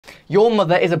Your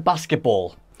Mother is a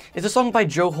Basketball. It's a song by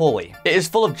Joe Hawley. It is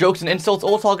full of jokes and insults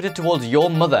all targeted towards your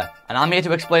mother, and I'm here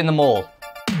to explain them all.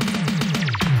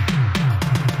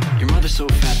 Your mother's so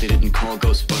fat they didn't call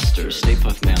Ghostbusters. Stay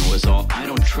Puft Man was all, I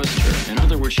don't trust her. In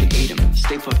other words, she ate him.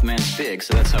 Stay Puft Man's big,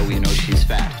 so that's how we know she's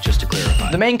fat, just to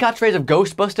clarify. The main catchphrase of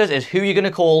Ghostbusters is who you're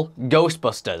gonna call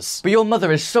Ghostbusters. But your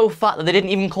mother is so fat that they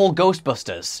didn't even call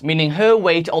Ghostbusters, meaning her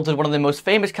weight altered one of the most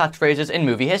famous catchphrases in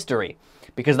movie history.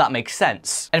 Because that makes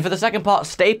sense. And for the second part,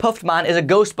 Stay Puft Man is a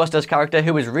Ghostbusters character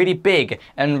who is really big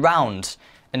and round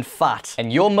and fat.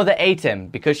 And your mother ate him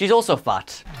because she's also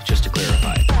fat. Just to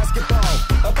clarify. A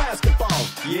basketball.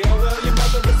 Yeah, well, your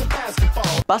mother is a basketball.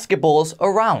 Basketballs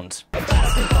are round. A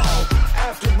basketball.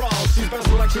 After all, she's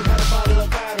special like she had a bottle of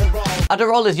Adderall.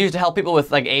 Adderall is used to help people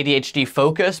with like ADHD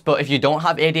focus, but if you don't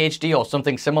have ADHD or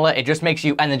something similar, it just makes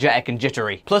you energetic and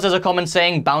jittery. Plus, there's a common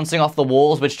saying, bouncing off the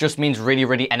walls, which just means really,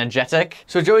 really energetic.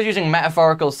 So Joe is using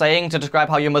metaphorical saying to describe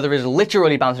how your mother is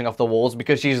literally bouncing off the walls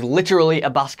because she's literally a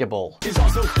basketball. She's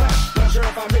also fat. Not sure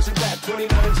if I mentioned that.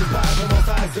 29 inches wide from all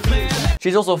sides of me.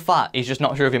 She's also fat, he's just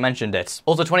not sure if he mentioned it.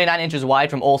 Also, 29 inches wide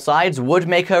from all sides would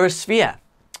make her a sphere.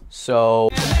 So...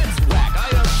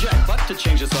 To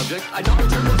change the subject, I don't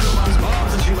remember your mom's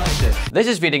moms and she liked it. This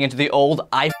is feeding into the old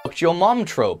I fucked your mom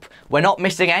trope. We're not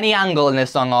missing any angle in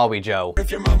this song, are we, Joe? If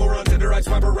your mama runs to the right,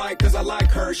 swipe her right, cause I like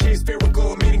her. She's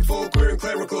spherical, meaningful, queer and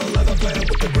clerical. Leather planet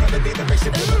with the gravity that makes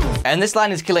it difficult. And this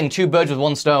line is killing two birds with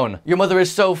one stone. Your mother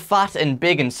is so fat and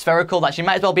big and spherical that she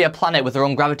might as well be a planet with her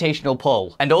own gravitational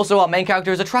pull. And also our main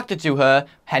character is attracted to her,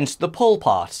 hence the pull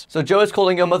part. So Joe is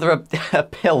calling your mother a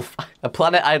pilf. A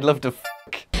planet I'd love to fuck.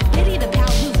 Pity the pal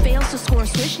who fails to score a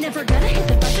swish, never gonna hit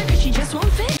the buzzer cause she just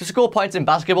won't fit. To score points in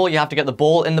basketball, you have to get the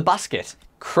ball in the basket.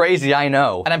 Crazy, I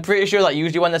know. And I'm pretty sure that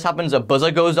usually when this happens, a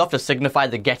buzzer goes off to signify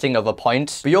the getting of a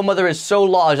point. But your mother is so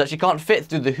large that she can't fit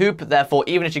through the hoop, therefore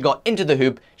even if she got into the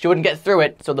hoop, she wouldn't get through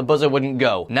it, so the buzzer wouldn't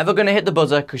go. Never gonna hit the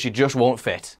buzzer because she just won't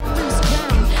fit.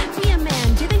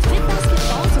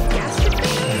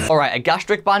 Alright, a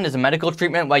gastric band is a medical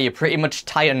treatment where you pretty much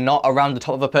tie a knot around the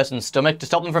top of a person's stomach to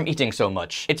stop them from eating so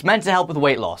much. It's meant to help with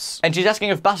weight loss. And she's asking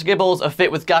if basketballs are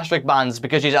fit with gastric bands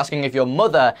because she's asking if your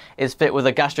mother is fit with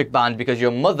a gastric band because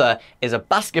your mother is a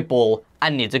basketball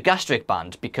and needs a gastric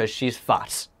band because she's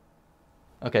fat.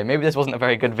 Okay, maybe this wasn't a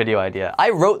very good video idea. I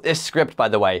wrote this script, by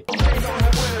the way.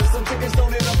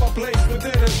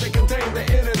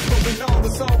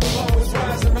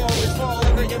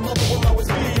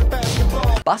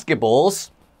 Basketballs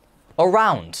are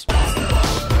round.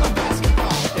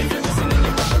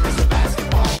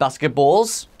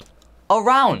 Basketballs are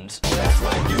round.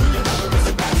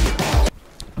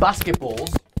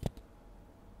 Basketballs.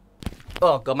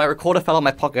 Oh god, my recorder fell out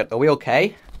my pocket. Are we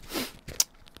okay?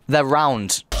 They're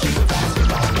round.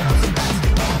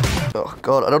 Oh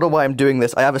god, I don't know why I'm doing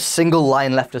this. I have a single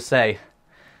line left to say.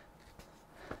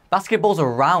 Basketballs are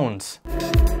round.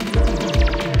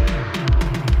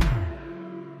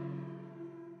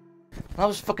 That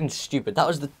was fucking stupid. That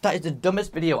is the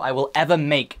dumbest video I will ever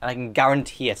make, and I can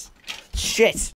guarantee it. Shit!